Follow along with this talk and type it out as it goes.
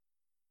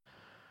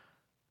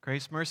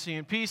Grace, mercy,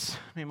 and peace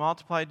be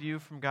multiplied to you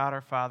from God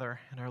our Father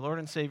and our Lord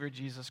and Savior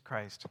Jesus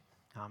Christ.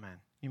 Amen.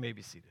 You may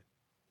be seated.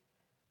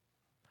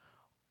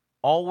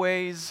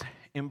 Always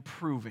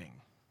improving.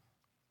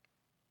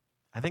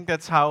 I think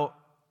that's how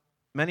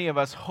many of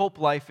us hope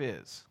life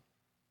is.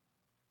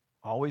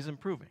 Always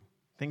improving.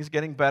 Things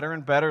getting better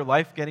and better,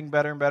 life getting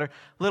better and better.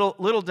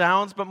 Little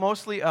downs, but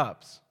mostly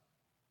ups.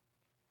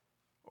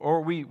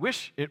 Or we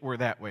wish it were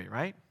that way,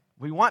 right?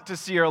 We want to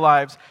see our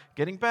lives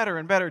getting better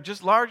and better,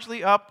 just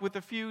largely up with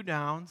a few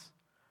downs.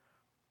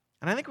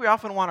 And I think we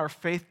often want our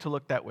faith to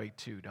look that way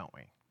too, don't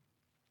we?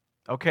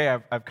 Okay,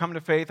 I've come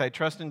to faith, I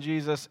trust in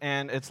Jesus,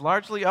 and it's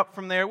largely up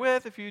from there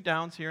with a few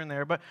downs here and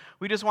there, but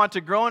we just want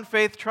to grow in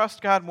faith,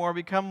 trust God more,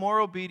 become more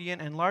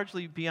obedient, and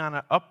largely be on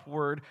an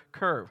upward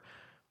curve.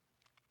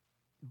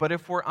 But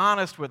if we're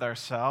honest with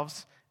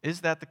ourselves,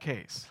 is that the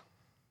case?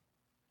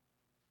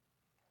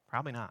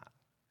 Probably not.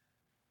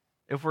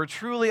 If we're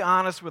truly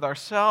honest with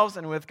ourselves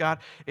and with God,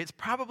 it's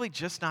probably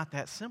just not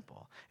that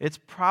simple. It's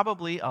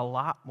probably a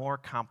lot more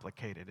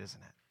complicated, isn't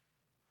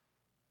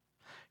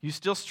it? You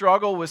still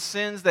struggle with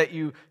sins that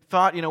you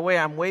thought,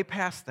 I'm way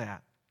past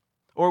that.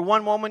 Or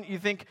one moment you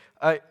think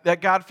that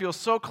God feels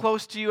so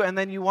close to you, and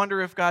then you wonder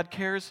if God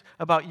cares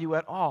about you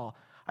at all.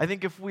 I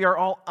think if we are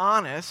all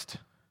honest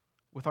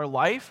with our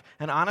life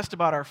and honest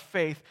about our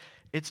faith,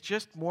 it's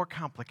just more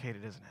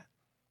complicated, isn't it?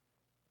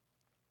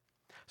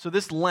 So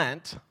this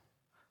Lent,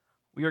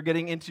 we are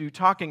getting into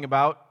talking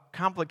about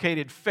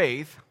complicated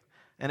faith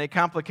and a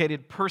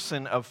complicated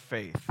person of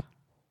faith.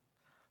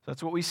 So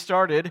that's what we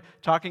started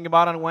talking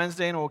about on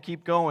Wednesday, and we'll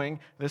keep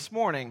going this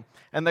morning.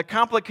 And the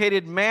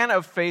complicated man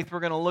of faith we're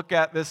going to look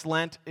at this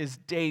Lent is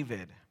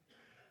David.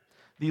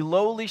 The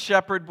lowly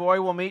shepherd boy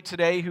we'll meet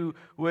today who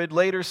would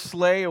later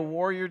slay a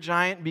warrior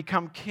giant and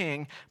become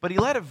king, but he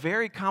led a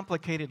very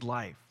complicated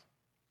life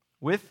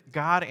with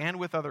God and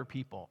with other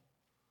people.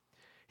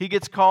 He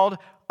gets called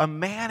a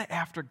man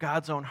after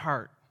God's own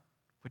heart,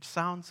 which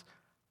sounds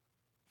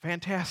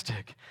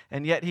fantastic,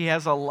 and yet he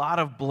has a lot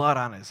of blood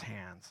on his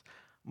hands.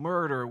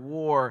 Murder,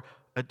 war,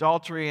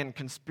 adultery, and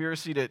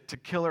conspiracy to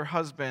kill her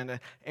husband,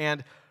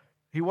 and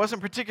he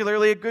wasn't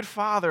particularly a good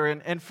father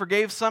and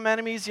forgave some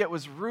enemies, yet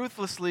was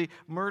ruthlessly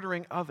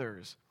murdering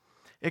others.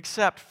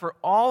 Except for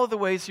all of the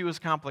ways he was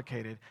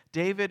complicated,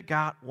 David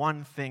got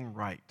one thing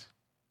right.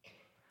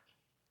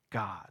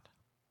 God.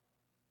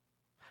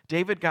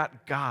 David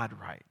got God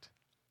right.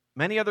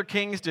 Many other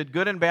kings did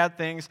good and bad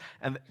things,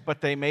 but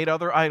they made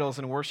other idols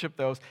and worshiped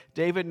those.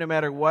 David, no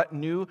matter what,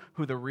 knew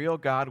who the real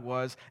God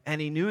was,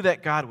 and he knew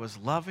that God was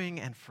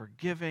loving and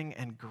forgiving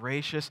and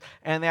gracious,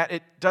 and that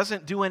it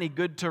doesn't do any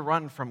good to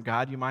run from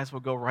God. You might as well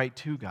go right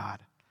to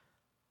God,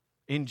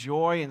 in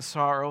joy, in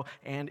sorrow,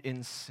 and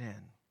in sin.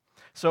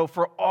 So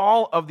for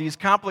all of these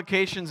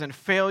complications and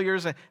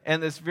failures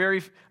and this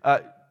very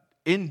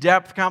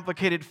in-depth,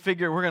 complicated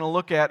figure we're going to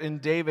look at in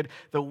David,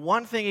 the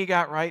one thing he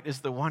got right is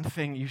the one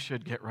thing you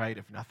should get right,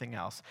 if nothing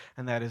else,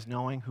 and that is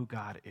knowing who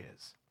God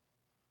is.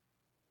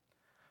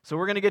 So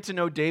we're going to get to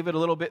know David a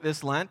little bit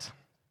this Lent,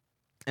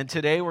 and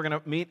today we're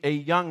going to meet a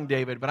young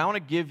David, but I want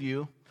to give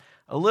you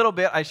a little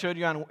bit, I showed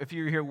you if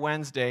you were here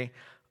Wednesday,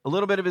 a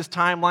little bit of his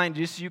timeline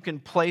just so you can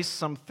place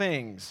some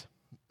things.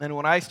 And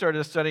when I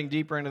started studying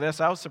deeper into this,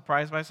 I was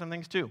surprised by some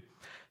things too.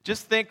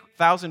 Just think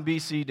 1000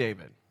 BC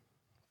David.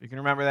 You can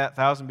remember that,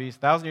 1000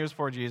 years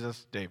before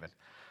Jesus, David.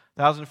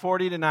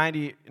 1040 to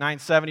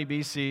 970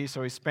 BC,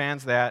 so he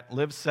spans that,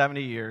 lives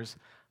 70 years,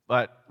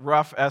 but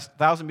rough as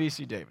 1000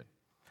 BC David.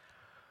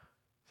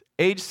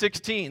 Age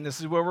 16,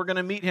 this is where we're going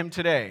to meet him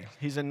today.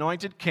 He's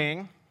anointed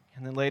king,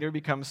 and then later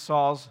becomes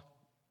Saul's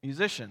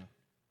musician.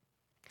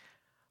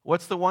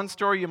 What's the one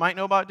story you might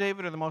know about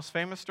David, or the most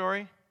famous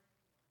story?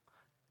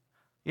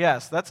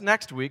 Yes, that's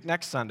next week,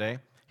 next Sunday.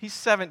 He's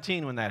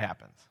 17 when that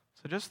happens.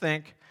 So just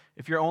think,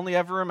 if you're only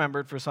ever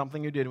remembered for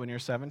something you did when you're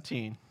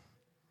 17,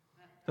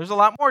 there's a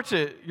lot more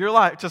to your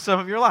life, to some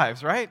of your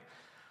lives, right?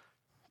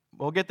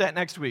 We'll get that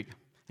next week.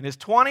 In his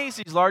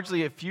 20s, he's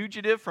largely a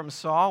fugitive from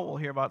Saul. We'll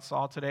hear about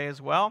Saul today as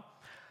well.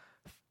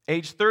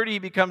 Age 30, he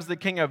becomes the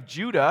king of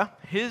Judah,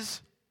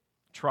 his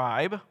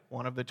tribe,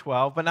 one of the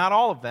 12, but not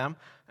all of them.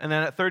 And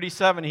then at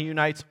 37, he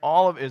unites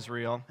all of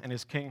Israel and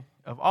is king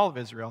of all of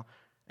Israel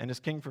and is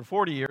king for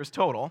 40 years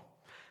total.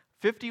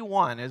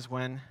 51 is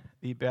when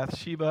the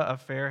Bathsheba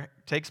affair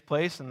takes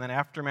place, and then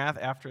aftermath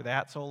after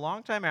that. So a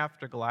long time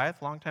after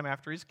Goliath, long time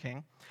after he's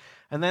king.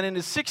 And then in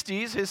his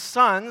 60s, his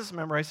sons,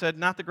 remember I said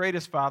not the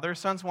greatest father,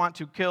 sons want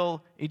to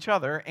kill each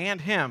other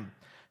and him.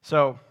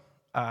 So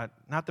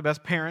not the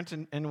best parent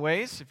in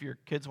ways, if your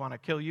kids want to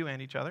kill you and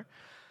each other.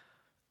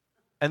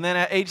 And then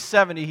at age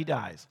 70, he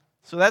dies.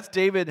 So that's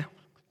David's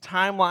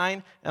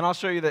timeline, and I'll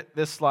show you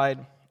this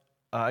slide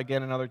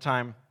again another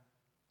time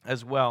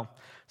as well,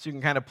 so you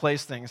can kind of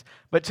place things.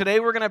 But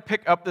today we're going to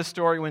pick up the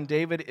story when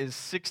David is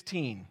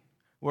 16,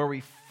 where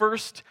we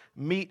first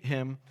meet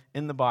him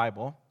in the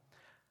Bible.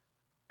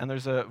 And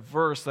there's a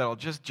verse that'll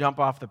just jump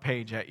off the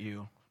page at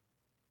you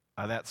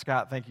that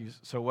Scott, thank you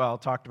so well,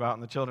 talked about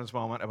in the children's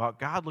moment, about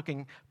God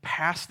looking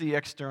past the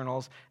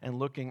externals and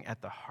looking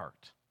at the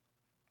heart.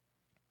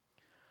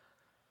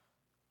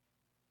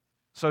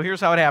 So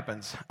here's how it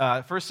happens.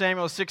 1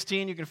 Samuel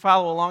 16, you can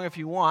follow along if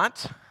you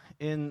want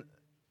in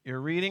your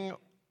reading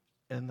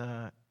in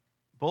the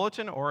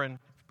bulletin or if you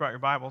brought your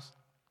Bibles.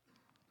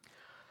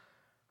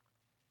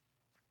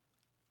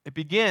 It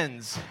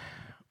begins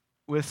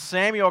with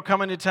Samuel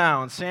coming to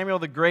town, Samuel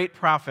the great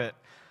prophet.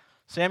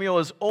 Samuel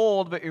is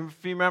old, but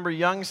if you remember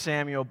young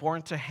Samuel,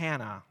 born to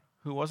Hannah,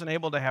 who wasn't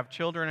able to have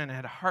children and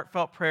had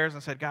heartfelt prayers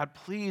and said, God,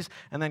 please.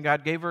 And then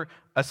God gave her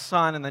a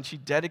son, and then she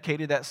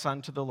dedicated that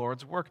son to the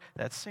Lord's work.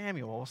 That's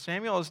Samuel. Well,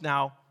 Samuel is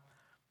now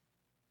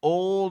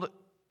old,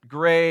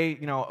 gray,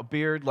 a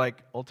beard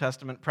like Old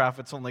Testament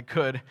prophets only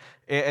could.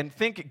 And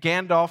think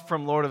Gandalf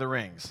from Lord of the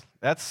Rings.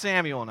 That's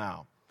Samuel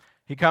now.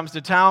 He comes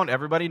to town,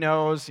 everybody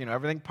knows,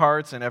 everything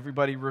parts, and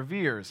everybody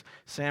reveres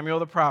Samuel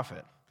the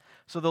prophet.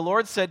 So the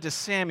Lord said to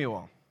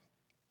Samuel,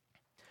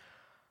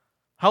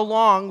 how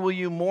long will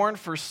you mourn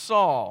for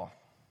Saul,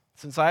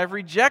 since I have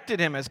rejected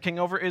him as king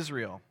over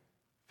Israel?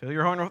 Fill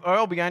your horn with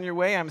oil, be on your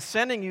way. I'm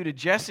sending you to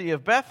Jesse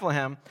of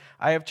Bethlehem.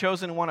 I have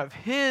chosen one of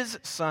his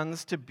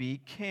sons to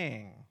be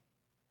king.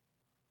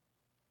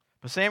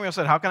 But Samuel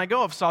said, how can I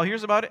go? If Saul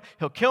hears about it,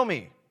 he'll kill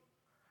me.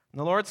 And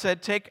the Lord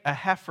said, take a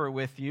heifer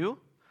with you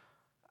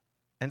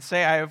and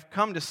say, I have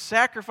come to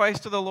sacrifice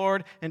to the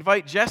Lord.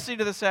 Invite Jesse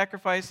to the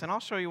sacrifice, and I'll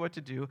show you what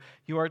to do.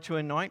 You are to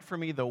anoint for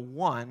me the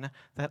one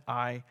that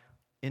I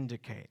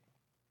indicate.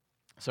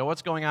 So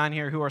what's going on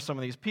here? Who are some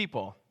of these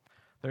people?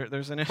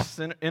 There's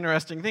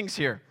interesting things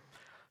here.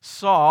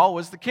 Saul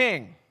was the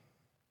king.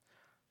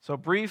 So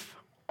brief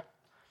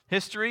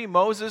history,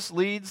 Moses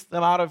leads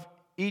them out of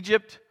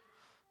Egypt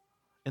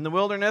in the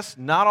wilderness,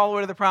 not all the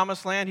way to the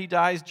promised land. He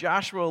dies.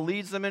 Joshua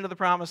leads them into the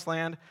promised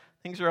land.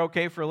 Things are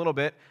okay for a little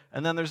bit.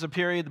 And then there's a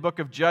period, the book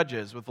of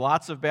Judges, with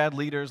lots of bad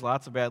leaders,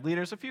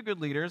 a few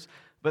good leaders,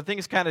 but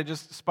things kind of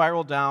just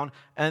spiral down.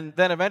 And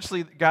then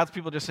eventually God's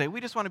people just say,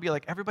 we just want to be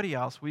like everybody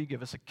else. Will you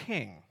give us a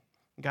king?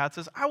 And God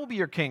says, I will be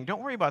your king.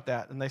 Don't worry about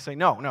that. And they say,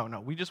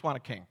 no, we just want a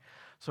king.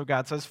 So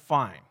God says,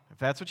 fine. If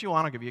that's what you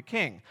want, I'll give you a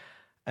king.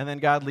 And then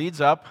God leads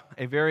up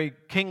a very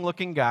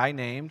king-looking guy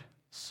named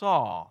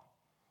Saul.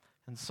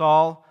 And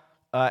Saul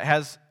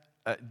has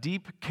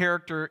deep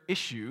character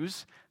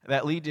issues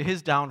that lead to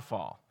his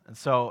downfall. And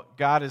so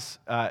God is,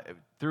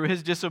 through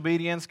his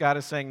disobedience, God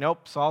is saying,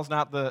 nope, Saul's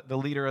not the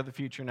leader of the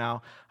future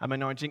now. I'm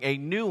anointing a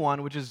new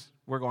one, which is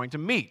we're going to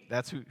meet.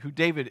 That's who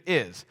David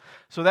is.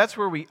 So that's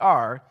where we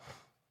are.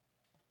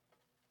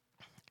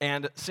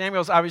 And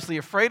Samuel's obviously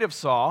afraid of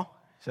Saul.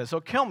 He says,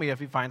 he'll kill me if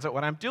he finds out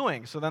what I'm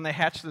doing. So then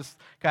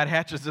God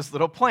hatches this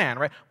little plan,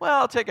 right?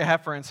 Well, I'll take a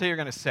heifer and say you're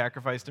going to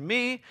sacrifice to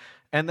me,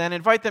 and then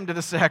invite them to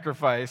the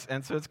sacrifice.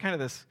 And so it's kind of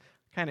this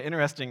kind of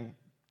interesting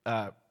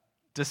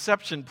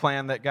deception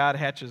plan that God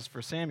hatches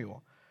for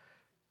Samuel.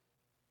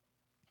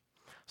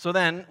 So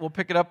then we'll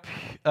pick it up,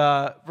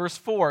 verse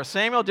 4.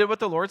 Samuel did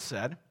what the Lord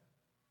said.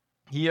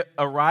 He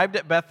arrived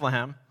at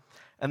Bethlehem,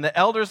 and the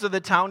elders of the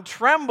town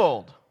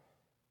trembled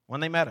when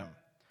they met him.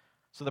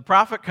 So the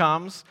prophet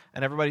comes,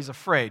 and everybody's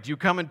afraid. Do you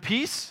come in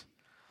peace?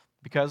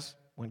 Because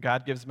when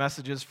God gives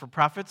messages for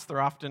prophets,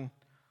 they're often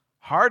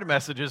hard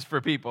messages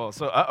for people.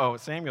 So,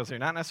 Samuel's here.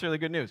 Not necessarily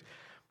good news.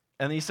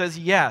 And he says,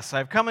 yes,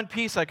 I've come in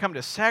peace. I come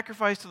to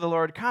sacrifice to the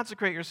Lord.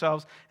 Consecrate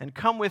yourselves and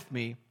come with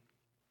me.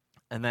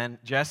 And then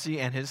Jesse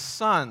and his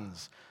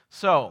sons.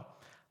 So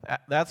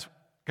that's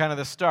kind of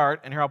the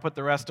start. And here I'll put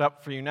the rest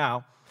up for you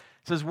now.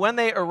 It says, when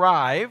they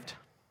arrived,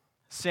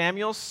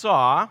 Samuel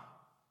saw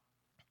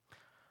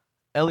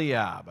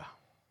Eliab,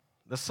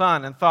 the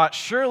son, and thought,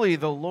 surely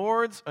the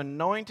Lord's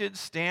anointed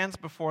stands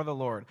before the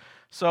Lord.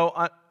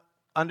 So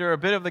under a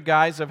bit of the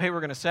guise of, hey, we're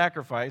going to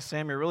sacrifice,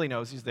 Samuel really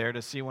knows he's there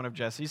to see one of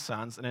Jesse's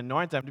sons and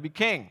anoint them to be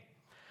king.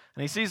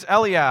 And he sees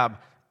Eliab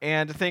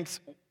and thinks,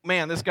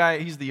 man, this guy,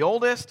 he's the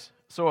oldest,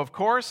 so of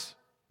course,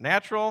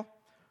 natural,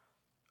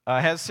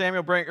 has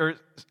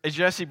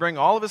Jesse bring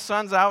all of his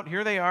sons out.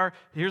 Here they are.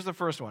 Here's the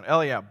first one,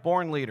 Eliab,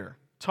 born leader,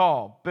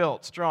 tall,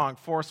 built, strong,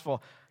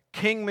 forceful,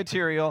 king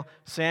material.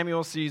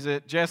 Samuel sees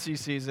it, Jesse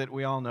sees it,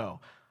 we all know.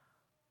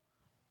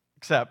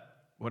 Except,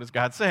 what does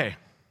God say?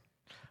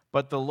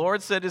 But the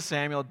Lord said to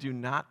Samuel, do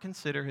not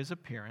consider his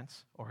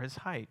appearance or his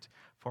height,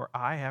 for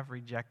I have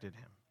rejected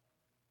him.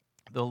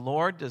 The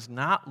Lord does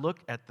not look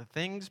at the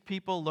things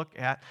people look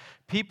at.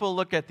 People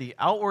look at the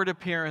outward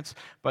appearance,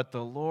 but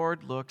the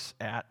Lord looks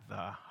at the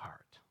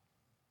heart.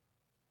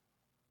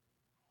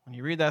 When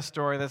you read that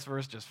story, this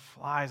verse just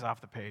flies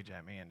off the page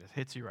at me and just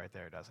hits you right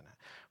there, doesn't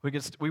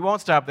it? We won't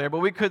stop there, but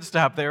we could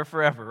stop there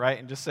forever, right?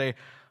 And just say,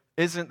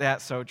 isn't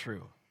that so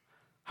true?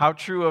 How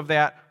true of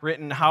that,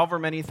 written however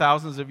many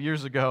thousands of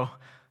years ago,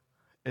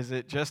 is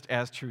it just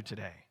as true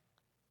today?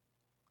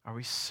 Are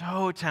we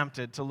so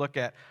tempted to look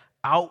at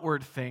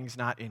outward things,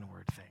 not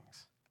inward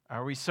things?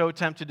 Are we so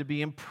tempted to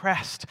be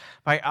impressed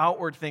by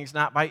outward things,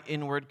 not by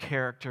inward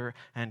character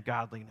and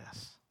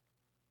godliness?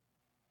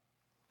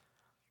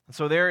 And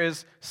so there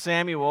is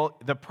Samuel,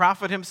 the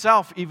prophet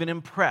himself, even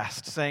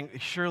impressed, saying,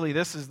 surely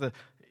this is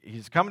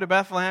he's come to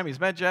Bethlehem, he's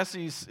met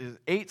Jesse's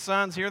 8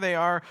 sons, here they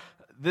are.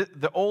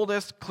 The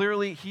oldest,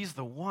 clearly he's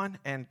the one,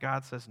 and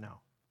God says no.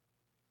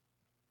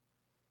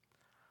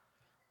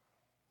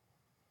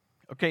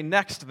 Okay,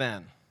 next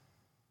then.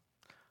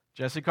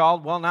 Jesse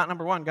called, well, not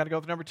number one, got to go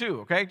with number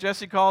two, okay?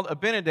 Jesse called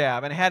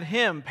Abinadab and had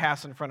him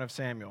pass in front of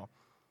Samuel.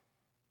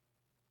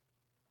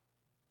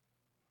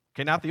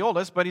 Okay, not the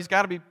oldest, but he's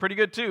got to be pretty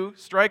good too.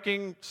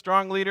 Striking,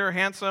 strong leader,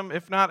 handsome.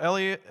 If not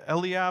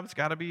Eliab, it's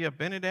got to be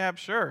Abinadab,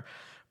 sure.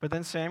 But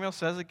then Samuel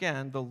says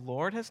again, the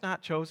Lord has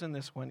not chosen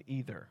this one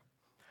either.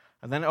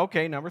 And then,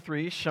 okay, number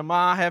three,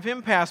 Shammah, have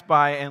him pass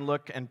by and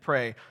look and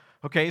pray.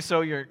 Okay,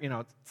 so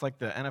it's like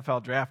the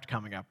NFL draft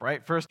coming up,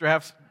 right? First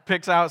draft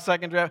picks out,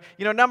 second draft.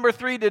 Number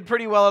three did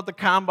pretty well at the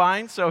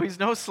combine, so he's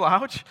no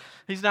slouch.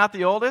 He's not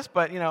the oldest,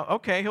 but,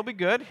 okay, he'll be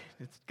good.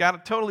 It's got to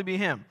totally be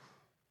him.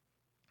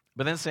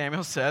 But then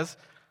Samuel says,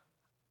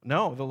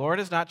 no, the Lord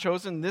has not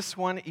chosen this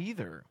one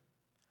either.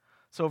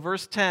 So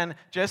verse 10,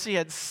 Jesse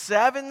had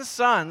 7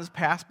 sons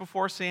pass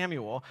before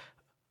Samuel,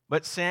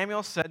 but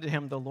Samuel said to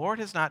him, the Lord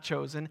has not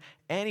chosen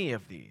any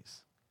of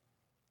these.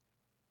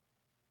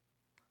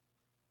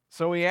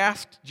 So he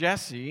asked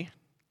Jesse,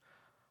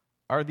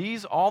 are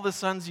these all the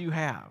sons you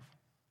have?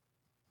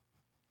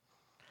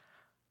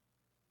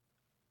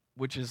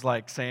 Which is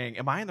like saying,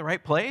 am I in the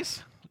right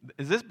place?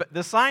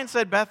 The sign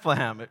said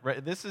Bethlehem.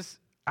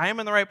 I am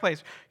in the right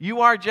place.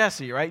 You are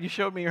Jesse, right? You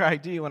showed me your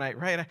ID when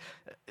right?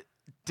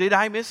 Did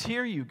I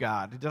mishear you,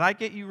 God? Did I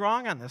get you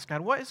wrong on this,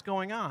 God? What is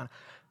going on?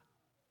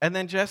 And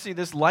then Jesse,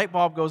 this light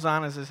bulb goes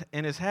on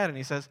in his head, and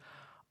he says,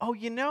 oh,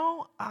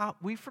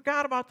 we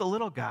forgot about the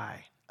little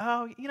guy.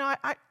 Oh,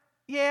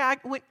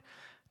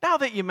 now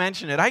that you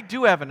mention it, I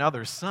do have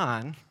another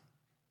son,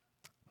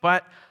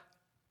 but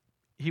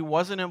he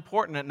wasn't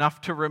important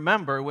enough to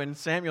remember when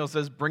Samuel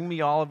says, bring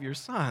me all of your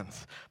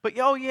sons. But,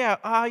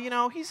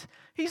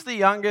 he's the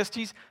youngest.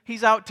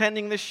 He's out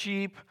tending the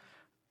sheep,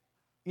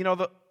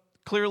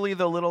 clearly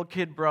the little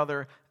kid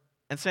brother.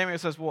 And Samuel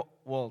says,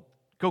 well,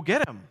 go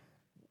get him.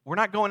 We're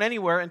not going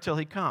anywhere until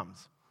he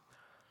comes.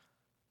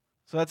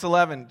 So that's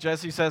 11.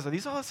 Jesse says, are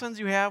these all the sons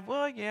you have?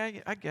 Well, yeah,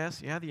 I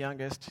guess. Yeah, the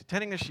youngest.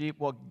 Tending the sheep.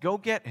 Well, go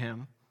get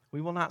him. We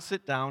will not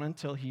sit down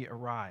until he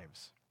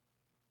arrives.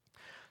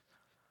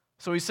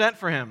 So he sent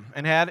for him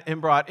and had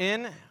him brought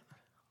in,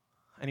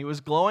 and he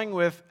was glowing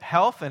with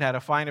health and had a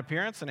fine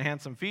appearance and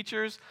handsome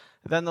features.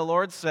 Then the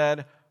Lord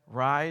said,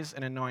 rise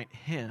and anoint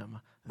him.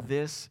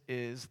 This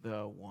is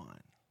the one.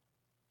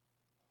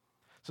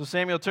 So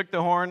Samuel took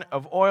the horn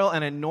of oil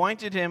and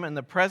anointed him in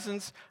the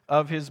presence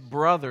of his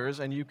brothers,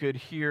 and you could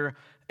hear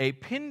a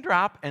pin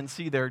drop and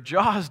see their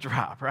jaws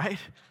drop, right?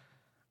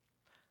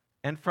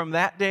 And from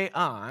that day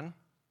on,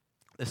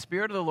 the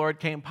Spirit of the Lord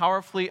came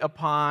powerfully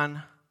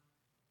upon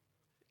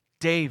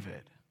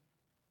David.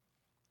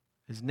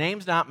 His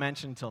name's not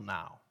mentioned till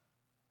now.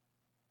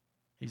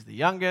 He's the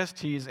youngest.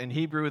 He's, in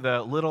Hebrew,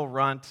 the little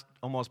runt,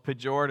 almost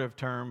pejorative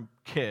term,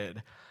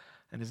 kid.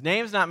 And his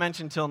name's not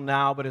mentioned till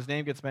now, but his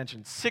name gets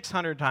mentioned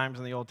 600 times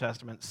in the Old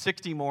Testament,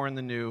 60 more in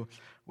the New.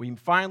 We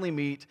finally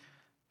meet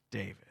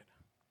David.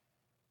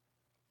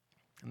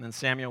 And then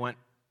Samuel went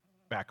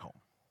back home.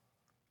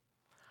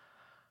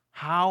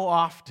 How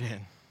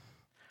often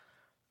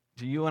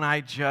do you and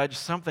I judge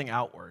something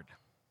outward?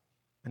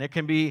 And it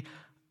can be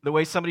the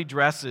way somebody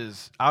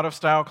dresses,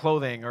 out-of-style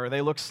clothing, or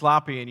they look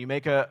sloppy, and you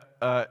make a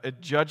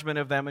judgment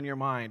of them in your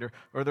mind,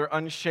 or they're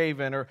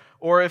unshaven,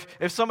 or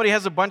if somebody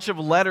has a bunch of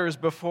letters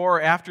before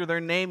or after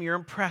their name, you're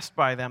impressed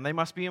by them. They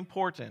must be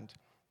important.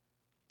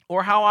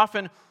 Or how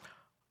often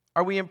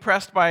are we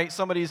impressed by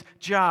somebody's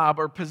job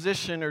or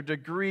position or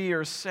degree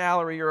or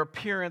salary or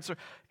appearance,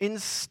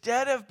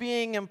 instead of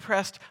being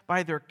impressed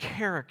by their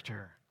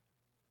character,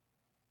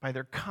 by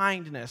their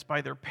kindness,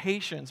 by their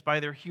patience, by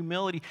their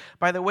humility,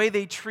 by the way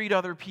they treat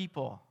other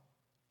people?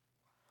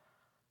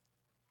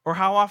 Or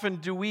how often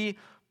do we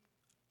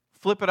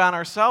flip it on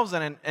ourselves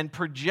and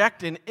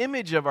project an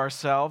image of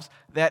ourselves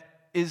that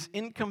is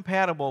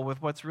incompatible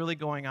with what's really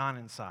going on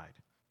inside?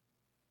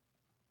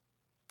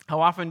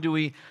 How often do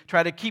we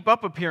try to keep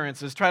up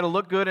appearances, try to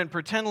look good and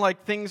pretend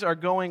like things are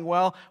going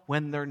well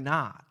when they're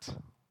not?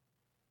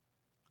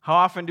 How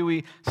often do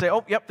we say,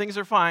 oh, yep, things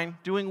are fine,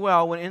 doing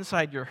well, when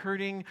inside you're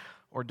hurting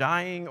or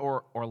dying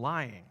or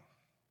lying?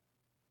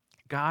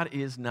 God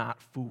is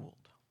not fooled.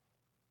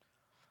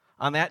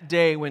 On that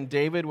day when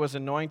David was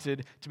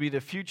anointed to be the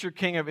future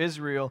king of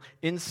Israel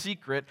in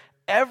secret,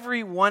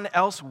 everyone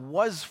else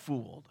was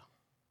fooled.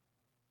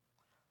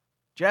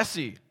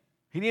 Jesse,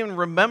 he didn't even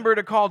remember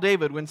to call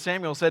David when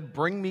Samuel said,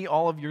 bring me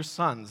all of your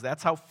sons.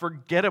 That's how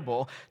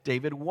forgettable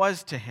David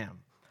was to him.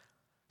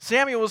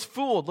 Samuel was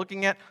fooled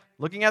looking at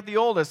the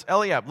oldest,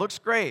 Eliab. Looks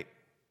great.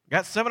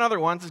 Got 7 other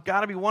ones. It's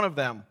got to be one of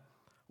them.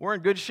 We're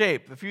in good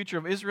shape. The future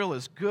of Israel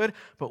is good.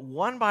 But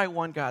one by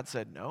one, God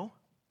said, no,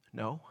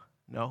 no,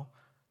 no.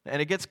 And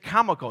it gets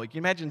comical. You can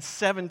imagine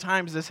 7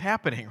 times this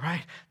happening,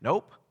 right?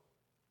 Nope.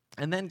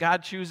 And then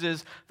God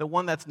chooses the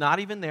one that's not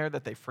even there,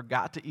 that they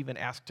forgot to even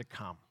ask to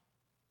come.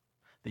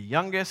 The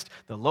youngest,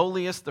 the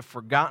lowliest, the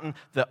forgotten,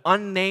 the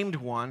unnamed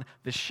one,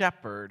 the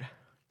shepherd,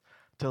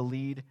 to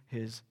lead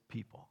his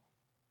people.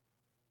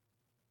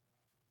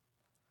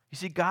 You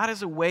see, God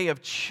has a way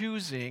of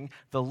choosing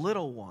the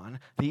little one,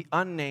 the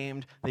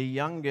unnamed, the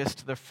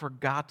youngest, the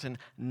forgotten,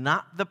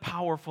 not the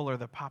powerful or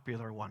the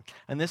popular one.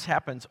 And this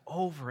happens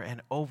over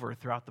and over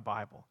throughout the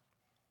Bible.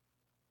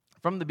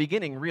 From the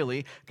beginning,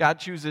 really, God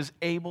chooses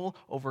Abel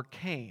over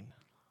Cain.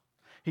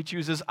 He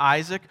chooses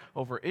Isaac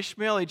over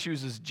Ishmael. He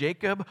chooses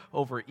Jacob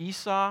over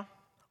Esau.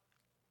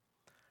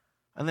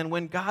 And then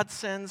when God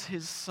sends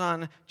his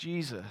son,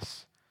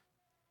 Jesus,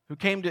 who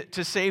came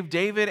to save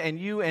David and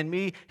you and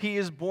me, he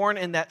is born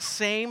in that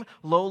same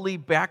lowly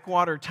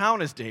backwater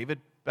town as David,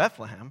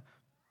 Bethlehem.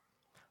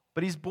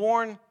 But he's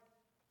born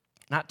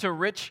not to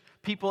rich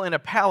people in a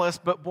palace,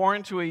 but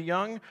born to a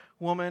young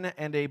woman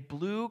and a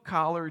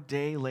blue-collar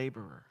day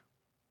laborer.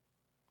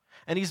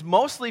 And he's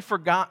mostly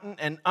forgotten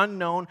and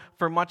unknown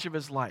for much of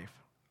his life.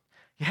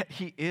 Yet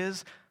he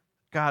is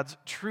God's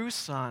true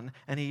son,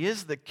 and he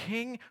is the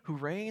king who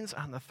reigns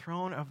on the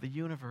throne of the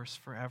universe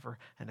forever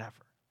and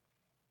ever.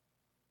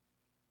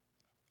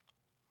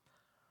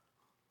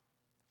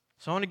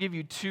 So I want to give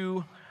you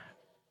two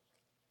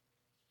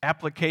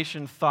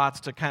application thoughts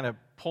to kind of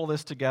pull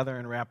this together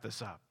and wrap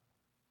this up.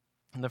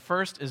 And the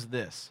first is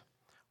this.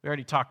 We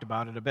already talked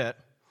about it a bit.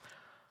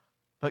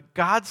 But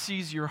God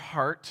sees your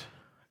heart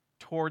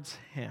towards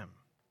him.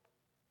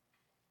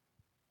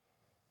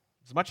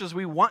 As much as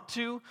we want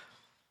to,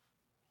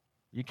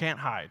 you can't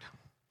hide.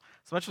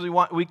 As much as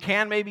we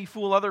can maybe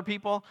fool other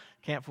people,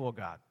 can't fool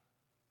God.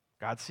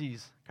 God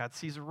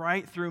sees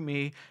right through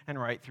me and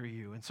right through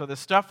you. And so the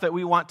stuff that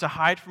we want to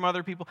hide from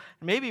other people,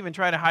 and maybe even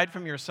try to hide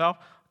from yourself,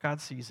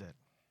 God sees it.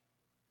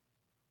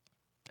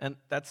 And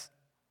that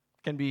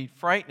can be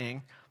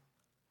frightening.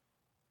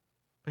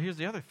 But here's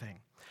the other thing.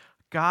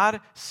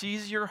 God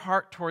sees your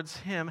heart towards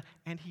him,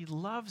 and he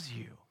loves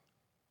you.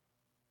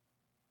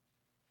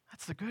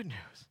 That's the good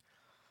news.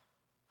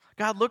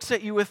 God looks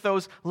at you with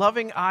those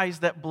loving eyes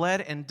that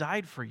bled and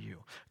died for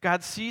you.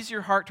 God sees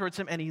your heart towards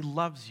him, and he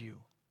loves you.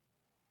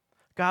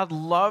 God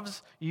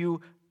loves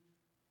you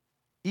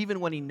even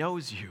when he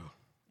knows you.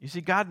 You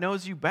see, God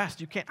knows you best.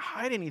 You can't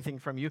hide anything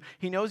from you.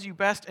 He knows you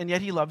best, and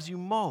yet he loves you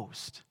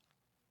most.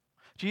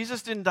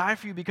 Jesus didn't die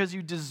for you because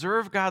you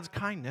deserve God's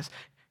kindness.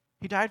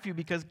 He died for you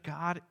because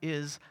God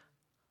is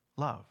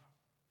love.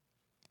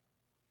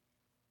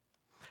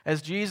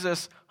 As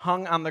Jesus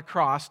hung on the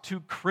cross, two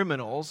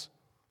criminals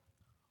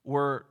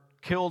were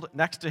killed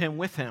next to him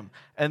with him,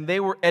 and they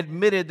were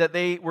admitted that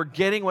they were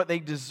getting what they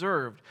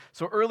deserved.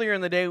 So earlier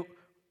in the day,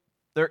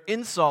 they're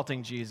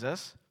insulting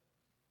Jesus.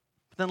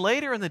 But then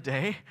later in the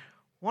day,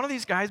 one of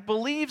these guys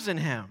believes in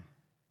him.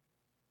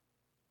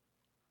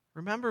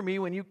 Remember me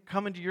when you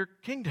come into your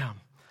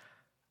kingdom.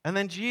 And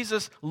then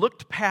Jesus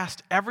looked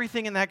past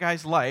everything in that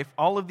guy's life,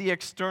 all of the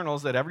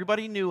externals that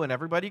everybody knew and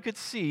everybody could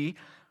see,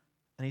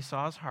 and he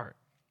saw his heart.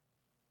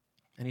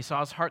 And he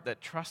saw his heart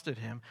that trusted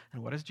him.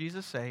 And what does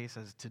Jesus say? He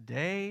says,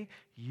 "Today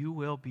you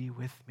will be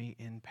with me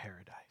in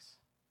paradise."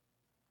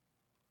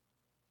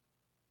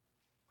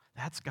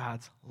 That's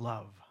God's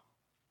love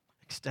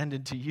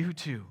extended to you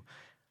too.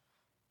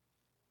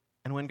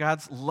 And when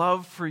God's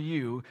love for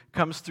you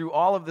comes through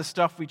all of the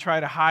stuff we try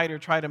to hide or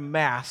try to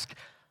mask,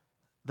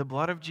 the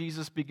blood of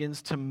Jesus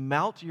begins to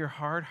melt your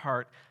hard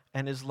heart,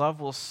 and his love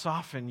will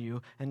soften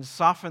you and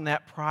soften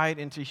that pride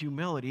into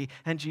humility,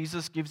 and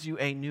Jesus gives you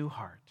a new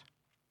heart.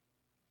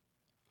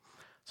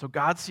 So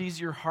God sees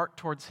your heart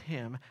towards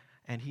him,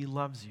 and he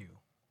loves you.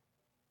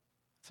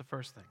 That's the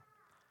first thing.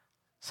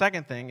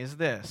 Second thing is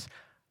this.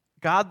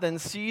 God then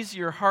sees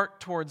your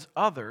heart towards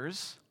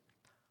others,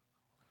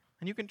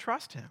 and you can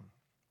trust him.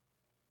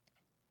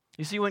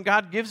 You see, when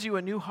God gives you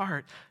a new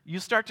heart, you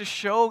start to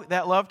show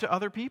that love to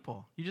other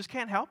people. You just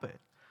can't help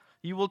it.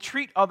 You will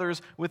treat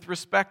others with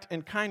respect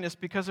and kindness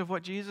because of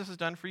what Jesus has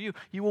done for you.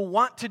 You will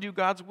want to do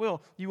God's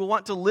will. You will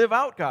want to live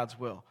out God's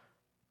will.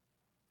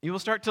 You will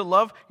start to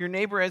love your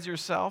neighbor as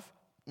yourself,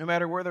 no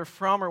matter where they're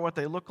from or what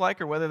they look like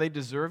or whether they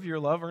deserve your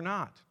love or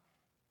not.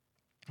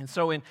 And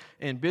so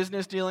in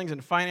business dealings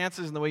and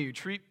finances and the way you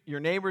treat your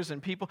neighbors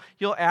and people,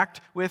 you'll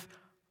act with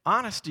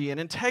honesty and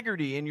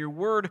integrity, and your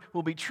word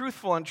will be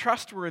truthful and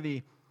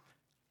trustworthy.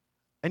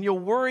 And you'll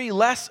worry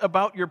less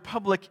about your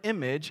public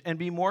image and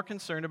be more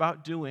concerned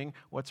about doing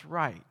what's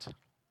right.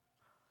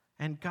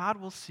 And God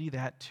will see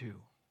that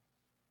too.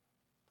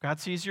 God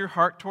sees your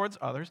heart towards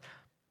others,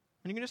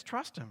 and you can just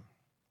trust him.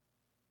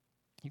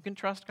 You can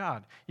trust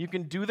God. You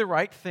can do the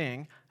right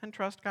thing and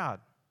trust God.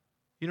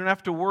 You don't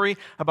have to worry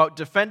about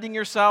defending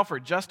yourself or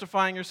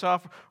justifying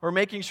yourself or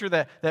making sure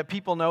that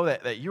people know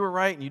that you were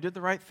right and you did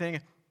the right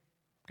thing.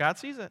 God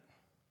sees it.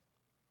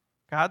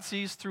 God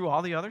sees through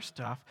all the other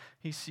stuff.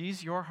 He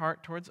sees your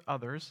heart towards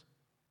others,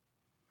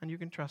 and you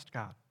can trust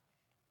God.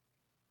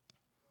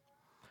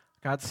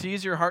 God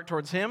sees your heart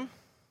towards him,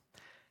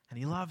 and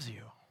he loves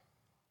you.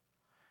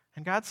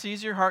 And God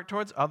sees your heart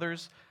towards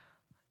others,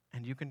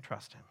 and you can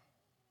trust him.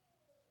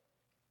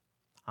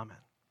 Amen.